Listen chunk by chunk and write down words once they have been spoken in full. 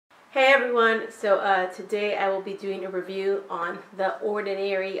Hey everyone, so today I will be doing a review on the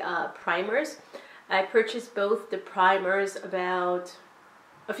Ordinary primers. I purchased both the primers about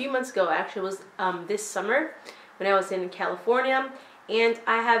a few months ago. Actually, it was this summer when I was in California, and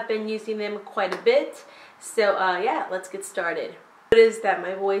I have been using them quite a bit. So yeah, let's get started. Notice that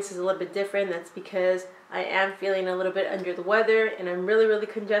my voice is a little bit different. That's because I am feeling a little bit under the weather and I'm really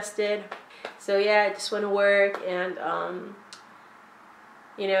congested. So yeah, I just went to work and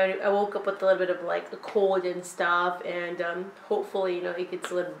you know, I woke up with a little bit of like a cold and stuff, and hopefully, you know, it gets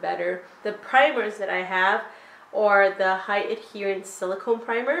a little better. The primers that I have are the High-Adherence Silicone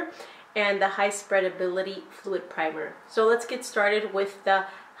Primer and the High-Spreadability Fluid Primer. So let's get started with the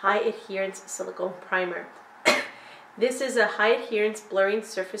High-Adherence Silicone Primer. This is a high-adherence blurring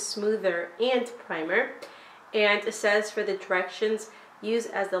surface smoother and primer, and it says for the directions, use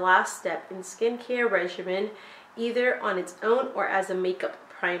as the last step in skincare regimen, either on its own or as a makeup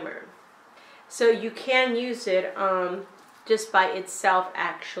primer. So you can use it just by itself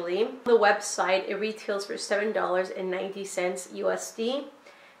actually. On the website, it retails for $7.90 USD.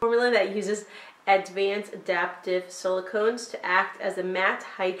 Formula that uses advanced adaptive silicones to act as a matte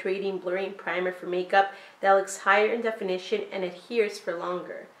hydrating blurring primer for makeup that looks higher in definition and adheres for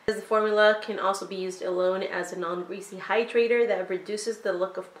longer. The formula can also be used alone as a non-greasy hydrator that reduces the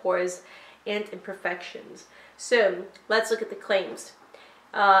look of pores and imperfections. So let's look at the claims.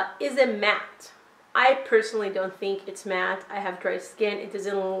 Is it matte? I personally don't think it's matte. I have dry skin. It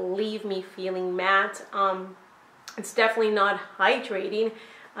doesn't leave me feeling matte. It's definitely not hydrating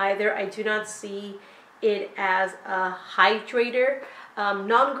either. I do not see it as a hydrator.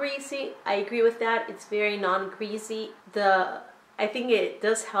 Non-greasy, I agree with that. It's very non-greasy. I think it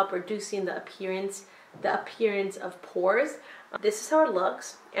does help reducing the appearance of pores. This is how it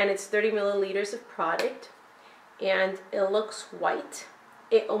looks, and it's 30 milliliters of product, and it looks white.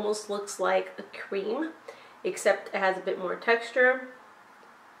 It almost looks like a cream, except it has a bit more texture.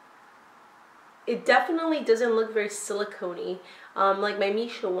 It definitely doesn't look very silicone-y. Like my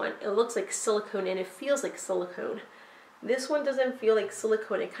Misha one, it looks like silicone and it feels like silicone. This one doesn't feel like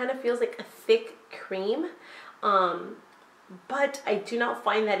silicone. It kind of feels like a thick cream. But I do not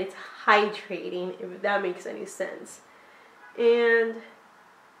find that it's hydrating, if that makes any sense. And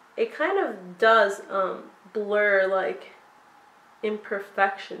it kind of does blur like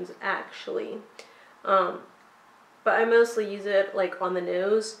imperfections actually. But I mostly use it like on the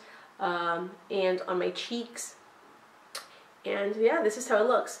nose and on my cheeks. And yeah, this is how it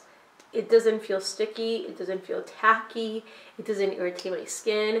looks. It doesn't feel sticky, it doesn't feel tacky, it doesn't irritate my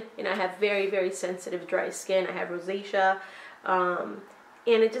skin, and I have very sensitive dry skin. I have rosacea, and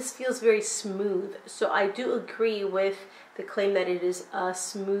it just feels very smooth. So I do agree with the claim that it is a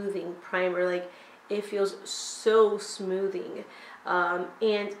smoothing primer. Like, it feels so smoothing,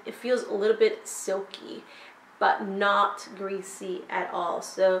 and it feels a little bit silky, but not greasy at all.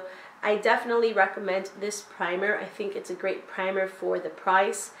 So I definitely recommend this primer. I think it's a great primer for the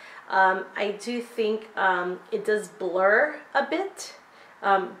price. I do think it does blur a bit,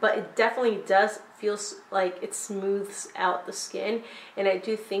 but it definitely does feel like it smooths out the skin, and I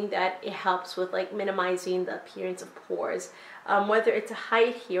do think that it helps with like minimizing the appearance of pores. Whether it's a high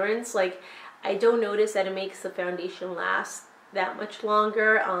adherence, like I don't notice that it makes the foundation last that much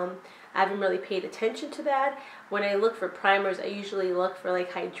longer. I haven't really paid attention to that. When I look for primers, I usually look for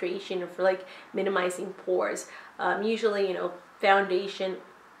like hydration or for like minimizing pores. Usually, you know, foundation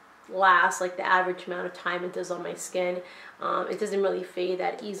lasts like the average amount of time it does on my skin. It doesn't really fade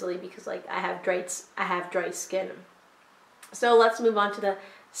that easily because like I have dry skin. So let's move on to the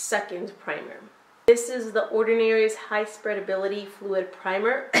second primer. This is the Ordinary's High-Spreadability Fluid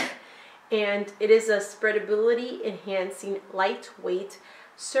Primer. And it is a spreadability enhancing lightweight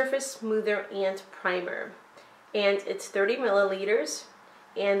surface smoother and primer, and it's 30 milliliters,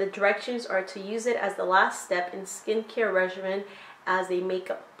 and the directions are to use it as the last step in skincare regimen as a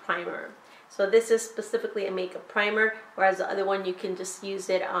makeup primer. So this is specifically a makeup primer, whereas the other one you can just use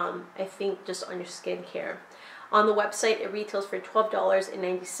it I think just on your skincare. On the website it retails for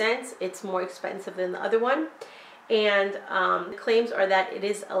 $12.90. It's more expensive than the other one. And the claims are that it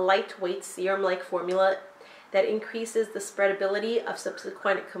is a lightweight serum-like formula that increases the spreadability of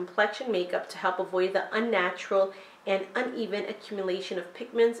subsequent complexion makeup to help avoid the unnatural and uneven accumulation of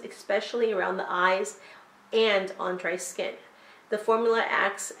pigments, especially around the eyes and on dry skin. The formula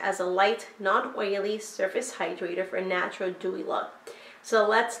acts as a light, non-oily surface hydrator for a natural dewy look. So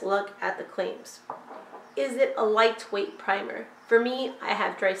let's look at the claims. Is it a lightweight primer? For me, I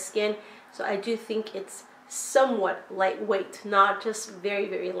have dry skin, so I do think it's somewhat lightweight, not just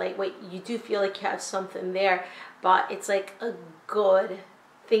very lightweight. You do feel like you have something there, but it's like a good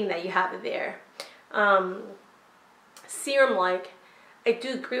thing that you have there. Serum, like, I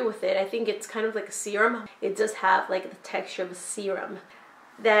do agree with it. I think it's kind of like a serum. It does have like the texture of a serum.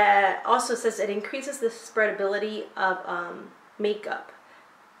 That also says it increases the spreadability of makeup.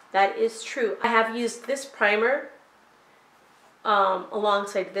 That is true. I have used this primer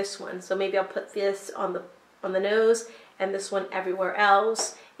alongside this one, so maybe I'll put this on the nose and this one everywhere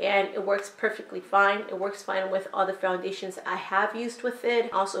else, and it works perfectly fine. It works fine with all the foundations I have used with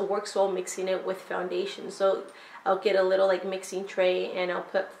it. Also, it works well mixing it with foundation. So I'll get a little like mixing tray and I'll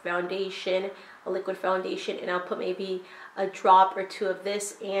put foundation, a liquid foundation, and I'll put maybe a drop or two of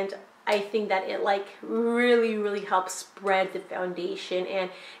this, and I think that it like really helps spread the foundation,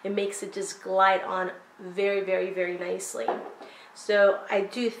 and it makes it just glide on very nicely. So I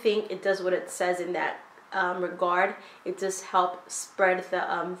do think it does what it says in that regard. It does help spread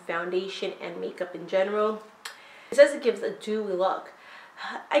the foundation and makeup in general. It says it gives a dewy look.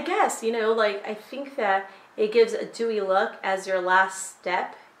 I guess, you know, like, I think that it gives a dewy look as your last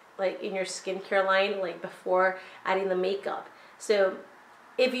step, like in your skincare line, like before adding the makeup. So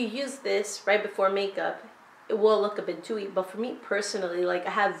if you use this right before makeup, it will look a bit dewy. But for me personally, like,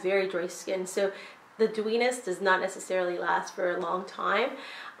 I have very dry skin, so the dewiness does not necessarily last for a long time.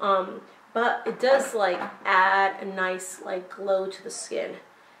 But it does like add a nice like glow to the skin.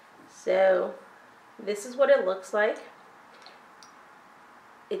 So this is what it looks like.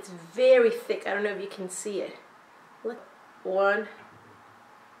 It's very thick. I don't know if you can see it. Look, 1,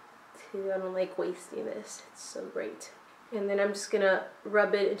 2, I don't like wasting this. It's so great. And then I'm just gonna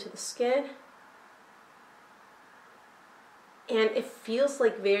rub it into the skin. And it feels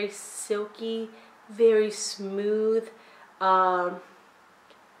like very silky, very smooth.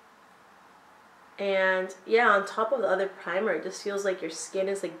 And yeah, on top of the other primer, it just feels like your skin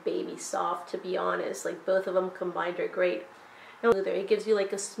is like baby soft, to be honest. Like, both of them combined are great. And it gives you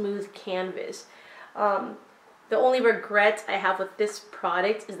like a smooth canvas. The only regret I have with this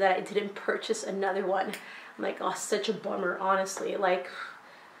product is that I didn't purchase another one. I'm like, oh, such a bummer, honestly. Like,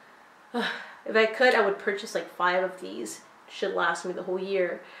 if I could, I would purchase like 5 of these. Should last me the whole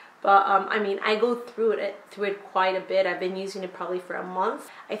year. But I mean, I go through it quite a bit. I've been using it probably for a month.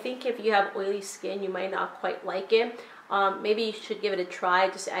 I think if you have oily skin, you might not quite like it. Maybe you should give it a try,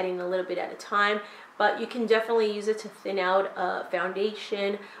 just adding a little bit at a time. But you can definitely use it to thin out a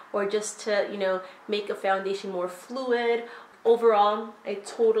foundation, or just to, you know, make a foundation more fluid. Overall, I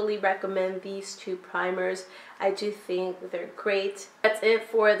totally recommend these 2 primers. I do think they're great. That's it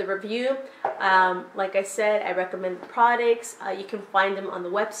for the review. Like I said, I recommend the products. You can find them on the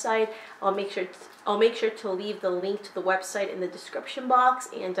website. I'll make sure to leave the link to the website in the description box.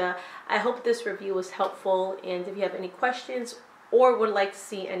 And I hope this review was helpful. And if you have any questions or would like to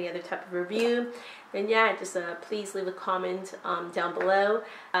see any other type of review, then yeah, just please leave a comment down below.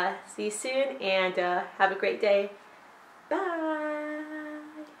 See you soon, and have a great day. Bye.